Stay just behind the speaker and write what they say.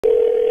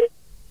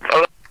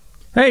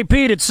Hey,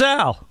 Pete, it's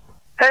Sal.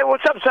 Hey,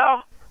 what's up,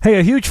 Sal? Hey,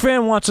 a huge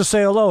fan wants to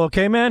say hello,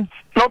 okay, man?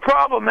 No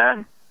problem,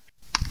 man.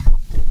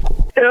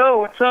 Yo,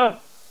 what's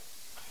up?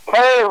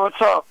 Hey,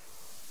 what's up?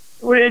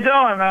 What are you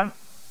doing, man?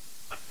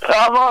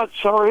 Not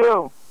much. How are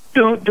you?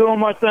 Doing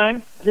my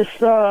thing. Just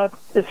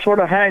sort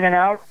of hanging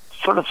out.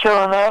 Sort of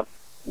chilling out.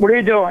 What are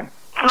you doing?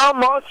 Not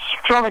much.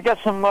 Trying to get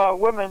some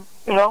women,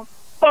 you know.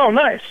 Oh,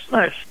 nice.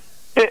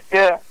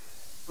 Yeah.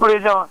 What are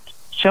you doing?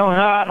 Chilling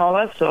out and all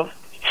that stuff.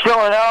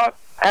 Chilling out,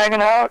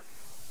 hanging out.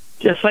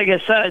 Just like I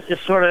said,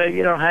 just sort of,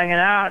 hanging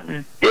out.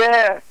 And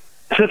yeah.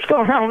 So what's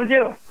going on with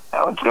you?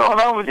 What's going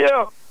on with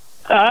you?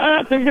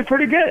 Things are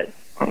pretty good.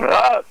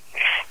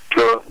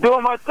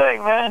 Doing my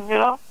thing, man,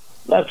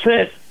 That's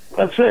it,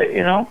 That's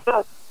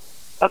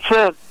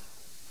it.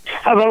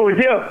 How about with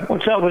you?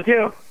 What's up with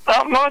you?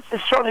 Not much.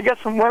 Just trying to get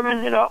some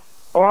women,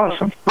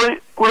 Awesome. What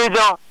are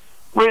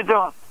you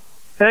doing?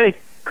 Hey,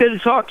 good to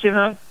talk to you,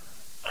 man.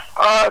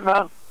 All right,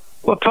 man.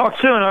 We'll talk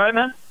soon, all right,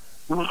 man?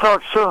 We'll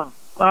talk soon. All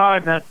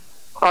right, man.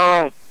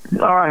 All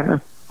right,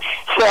 man.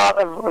 Say out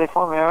everybody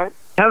for me, all right?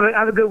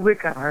 Have a good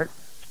weekend, all right?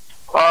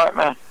 All right,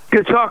 man.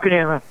 Good talking to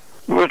you, man.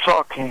 We're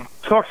talking.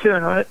 Talk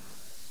soon, all right?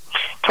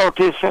 Talk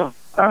to you soon.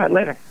 All right,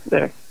 later.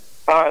 All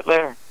right,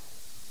 later.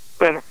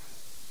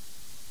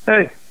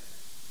 Hey,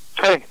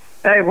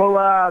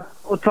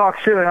 we'll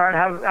talk soon, all right?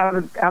 Have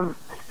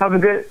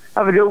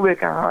a good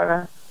weekend, all right,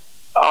 man?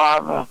 All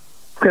right, man.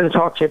 Good to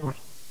talk to you.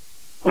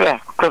 Yeah,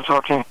 good to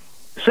talk to you.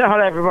 Say hi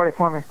to everybody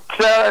for me.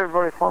 Say hi to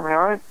everybody for me, all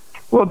right?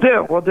 We'll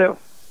do.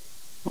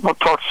 We'll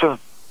talk soon.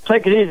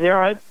 Take it easy, all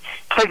right?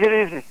 Take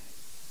it easy.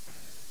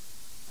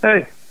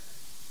 Hey.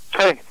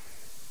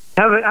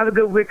 Have a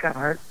good weekend,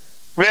 all right?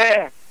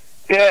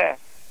 Yeah.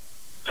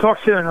 Talk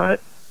soon, all right?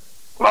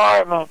 All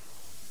right, man.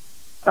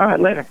 All right,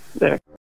 later.